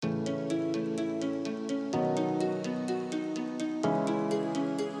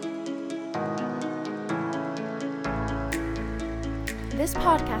This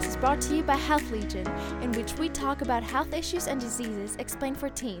podcast is brought to you by Health Legion, in which we talk about health issues and diseases explained for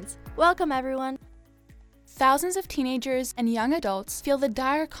teens. Welcome, everyone. Thousands of teenagers and young adults feel the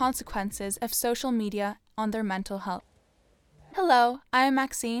dire consequences of social media on their mental health. Hello, I am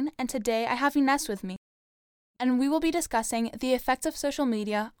Maxine, and today I have Ines with me, and we will be discussing the effects of social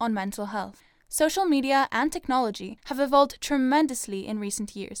media on mental health. Social media and technology have evolved tremendously in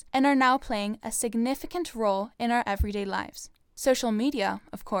recent years and are now playing a significant role in our everyday lives. Social media,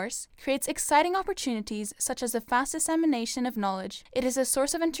 of course, creates exciting opportunities such as the fast dissemination of knowledge. It is a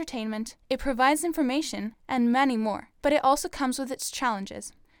source of entertainment, it provides information, and many more. But it also comes with its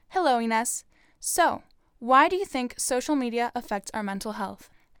challenges. Hello, Ines. So, why do you think social media affects our mental health?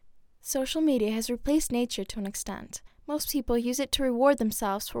 Social media has replaced nature to an extent. Most people use it to reward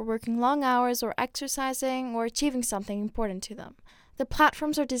themselves for working long hours or exercising or achieving something important to them. The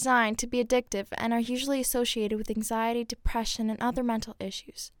platforms are designed to be addictive and are usually associated with anxiety, depression, and other mental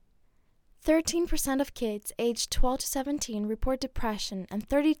issues. 13% of kids aged 12 to 17 report depression and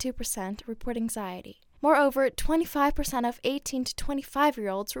 32% report anxiety. Moreover, 25% of 18 to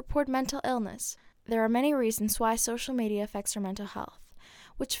 25-year-olds report mental illness. There are many reasons why social media affects our mental health,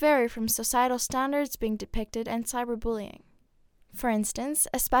 which vary from societal standards being depicted and cyberbullying. For instance,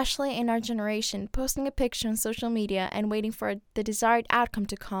 especially in our generation, posting a picture on social media and waiting for the desired outcome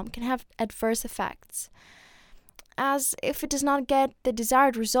to come can have adverse effects. As if it does not get the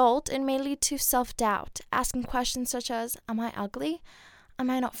desired result, it may lead to self-doubt, asking questions such as, am I ugly? Am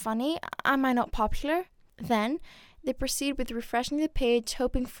I not funny? Am I not popular? Then, they proceed with refreshing the page,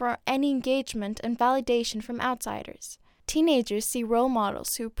 hoping for any engagement and validation from outsiders. Teenagers see role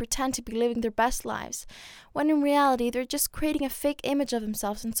models who pretend to be living their best lives, when in reality they're just creating a fake image of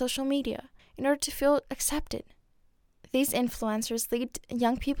themselves on social media in order to feel accepted. These influencers lead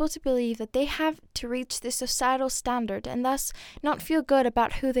young people to believe that they have to reach this societal standard and thus not feel good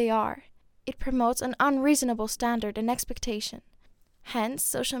about who they are. It promotes an unreasonable standard and expectation. Hence,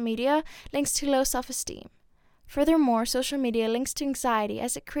 social media links to low self-esteem. Furthermore, social media links to anxiety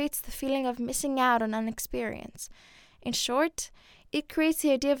as it creates the feeling of missing out on an experience. In short, it creates the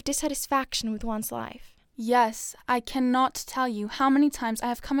idea of dissatisfaction with one's life. Yes, I cannot tell you how many times I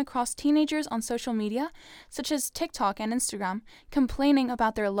have come across teenagers on social media, such as TikTok and Instagram, complaining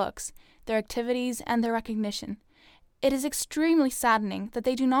about their looks, their activities, and their recognition. It is extremely saddening that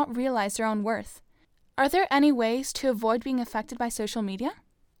they do not realize their own worth. Are there any ways to avoid being affected by social media?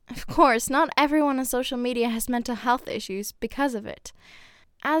 Of course, not everyone on social media has mental health issues because of it,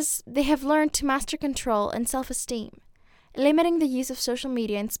 as they have learned to master control and self-esteem. Limiting the use of social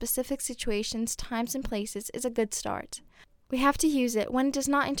media in specific situations, times, and places is a good start. We have to use it when it does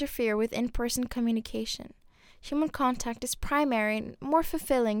not interfere with in-person communication. Human contact is primary and more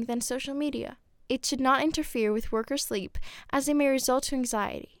fulfilling than social media. It should not interfere with work or sleep, as it may result to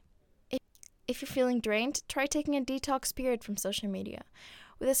anxiety. If you're feeling drained, try taking a detox period from social media,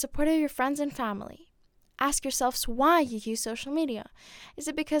 with the support of your friends and family. Ask yourselves why you use social media. Is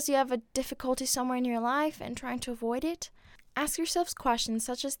it because you have a difficulty somewhere in your life and trying to avoid it? Ask yourselves questions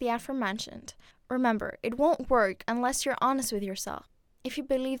such as the aforementioned. Remember, it won't work unless you're honest with yourself. If you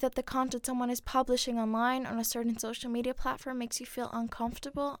believe that the content someone is publishing online on a certain social media platform makes you feel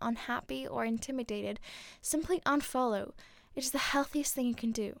uncomfortable, unhappy, or intimidated, simply unfollow. It is the healthiest thing you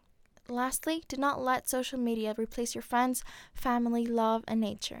can do. Lastly, do not let social media replace your friends, family, love, and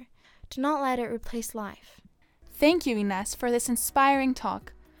nature. Do not let it replace life. Thank you, Ines, for this inspiring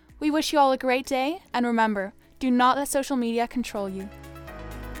talk. We wish you all a great day, and remember, do not let social media control you.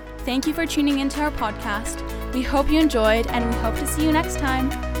 Thank you for tuning into our podcast. We hope you enjoyed, and we hope to see you next time.